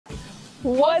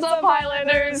What's up,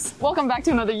 Highlanders? Welcome back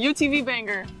to another UTV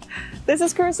banger. This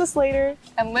is Carissa, Slater,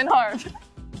 and Lynn, Harb.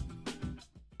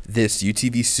 This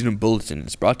UTV Student Bulletin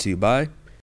is brought to you by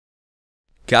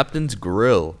Captain's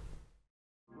Grill.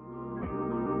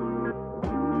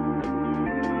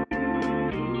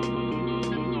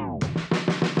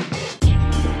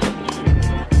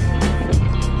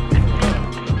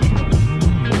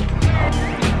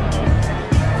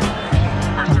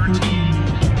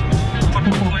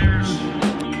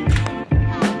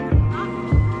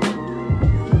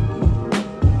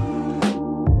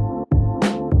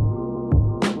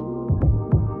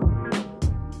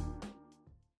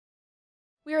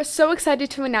 We are so excited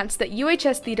to announce that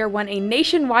UHS Theater won a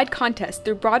nationwide contest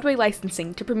through Broadway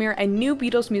Licensing to premiere a new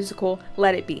Beatles musical,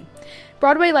 Let It Be.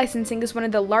 Broadway Licensing is one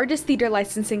of the largest theater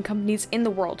licensing companies in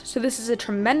the world, so this is a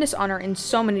tremendous honor in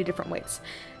so many different ways.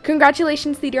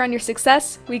 Congratulations, Theater, on your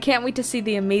success. We can't wait to see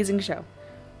the amazing show.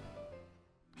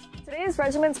 Today is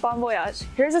Regiment's Bon Voyage.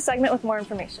 Here's a segment with more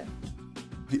information.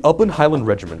 The Upland Highland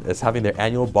Regiment is having their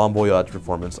annual Bon Voyage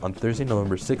performance on Thursday,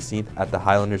 November 16th at the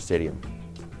Highlanders Stadium.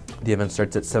 The event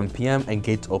starts at 7 p.m. and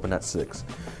gates open at 6.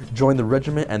 Join the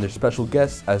regiment and their special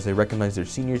guests as they recognize their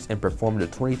seniors and perform the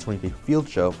 2023 field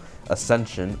show,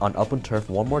 Ascension, on Upland turf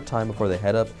one more time before they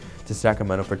head up to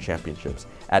Sacramento for championships.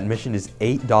 Admission is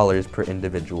 $8 per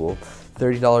individual,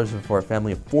 $30 for a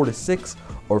family of 4 to 6,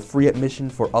 or free admission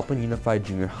for Upland Unified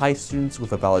Junior High students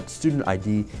with a valid student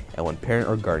ID and one parent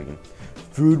or guardian.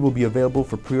 Food will be available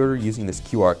for pre-order using this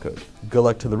QR code. Good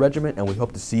luck to the regiment, and we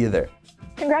hope to see you there.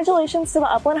 Congratulations to the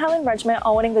Upland Highland Regiment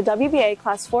on winning the WBA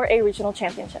Class 4A Regional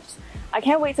Championships. I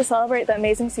can't wait to celebrate the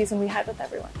amazing season we had with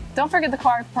everyone. Don't forget the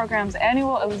choir program's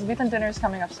annual Elizabethan dinner is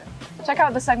coming up soon. Check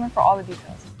out the segment for all the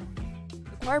details.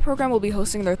 The choir program will be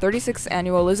hosting their 36th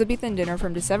annual Elizabethan dinner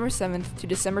from December 7th to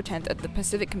December 10th at the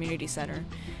Pacific Community Center.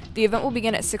 The event will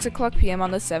begin at 6 o'clock p.m. on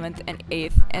the 7th and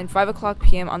 8th and 5 o'clock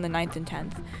p.m. on the 9th and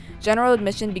 10th. General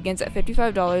admission begins at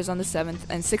 $55 on the 7th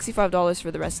and $65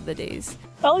 for the rest of the days.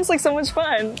 That looks like so much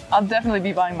fun. I'll definitely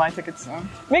be buying my tickets soon.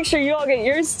 Make sure you all get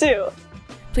yours too.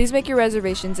 Please make your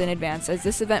reservations in advance as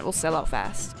this event will sell out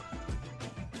fast.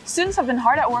 Students have been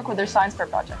hard at work with their science fair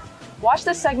project. Watch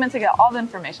this segment to get all the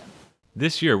information.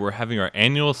 This year, we're having our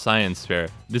annual science fair,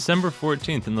 December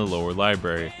 14th in the lower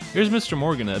library. Here's Mr.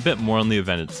 Morgan a bit more on the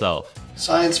event itself.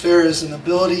 Science fair is an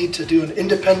ability to do an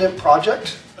independent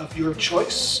project of your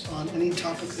choice on any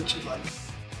topic that you like.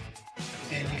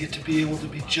 And you get to be able to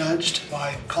be judged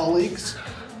by colleagues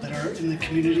that are in the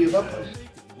community of Upland.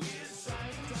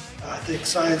 I think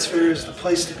science fair is the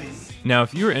place to be. Now,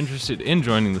 if you are interested in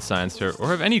joining the science fair or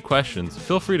have any questions,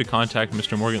 feel free to contact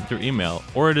Mr. Morgan through email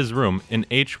or at his room in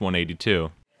H182.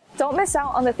 Don't miss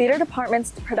out on the theater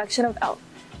department's production of Ell.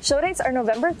 Show dates are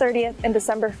November 30th and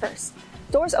December 1st.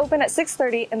 Doors open at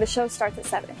 6:30 and the show starts at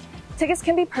 7. Tickets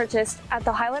can be purchased at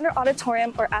the Highlander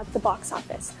Auditorium or at the box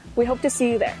office. We hope to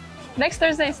see you there. Next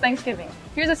Thursday is Thanksgiving.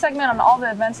 Here's a segment on all the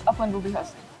events Upland will be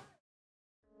hosting.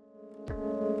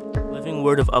 Living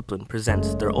Word of Upland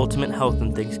presents their Ultimate Health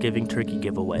and Thanksgiving Turkey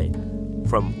Giveaway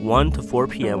from 1 to 4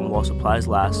 p.m. while supplies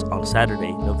last on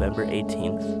Saturday, November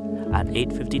 18th at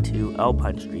 852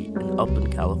 Alpine Street in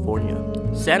Upland, California.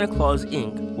 Santa Claus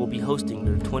Inc. will be hosting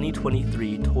their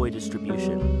 2023 toy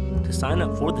distribution. To sign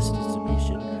up for this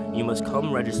distribution, you must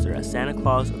come register at Santa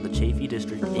Claus of the Chaffee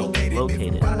District Inc.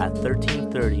 located at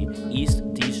 1330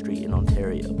 East D Street in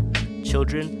Ontario.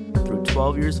 Children through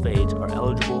 12 years of age are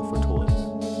eligible for toys.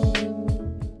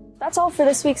 That's all for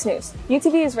this week's news.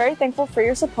 UTV is very thankful for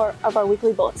your support of our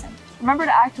weekly bulletin. Remember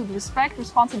to act with respect,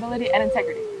 responsibility, and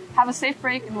integrity. Have a safe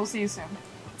break, and we'll see you soon.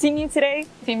 Team U today,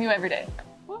 Team U every day.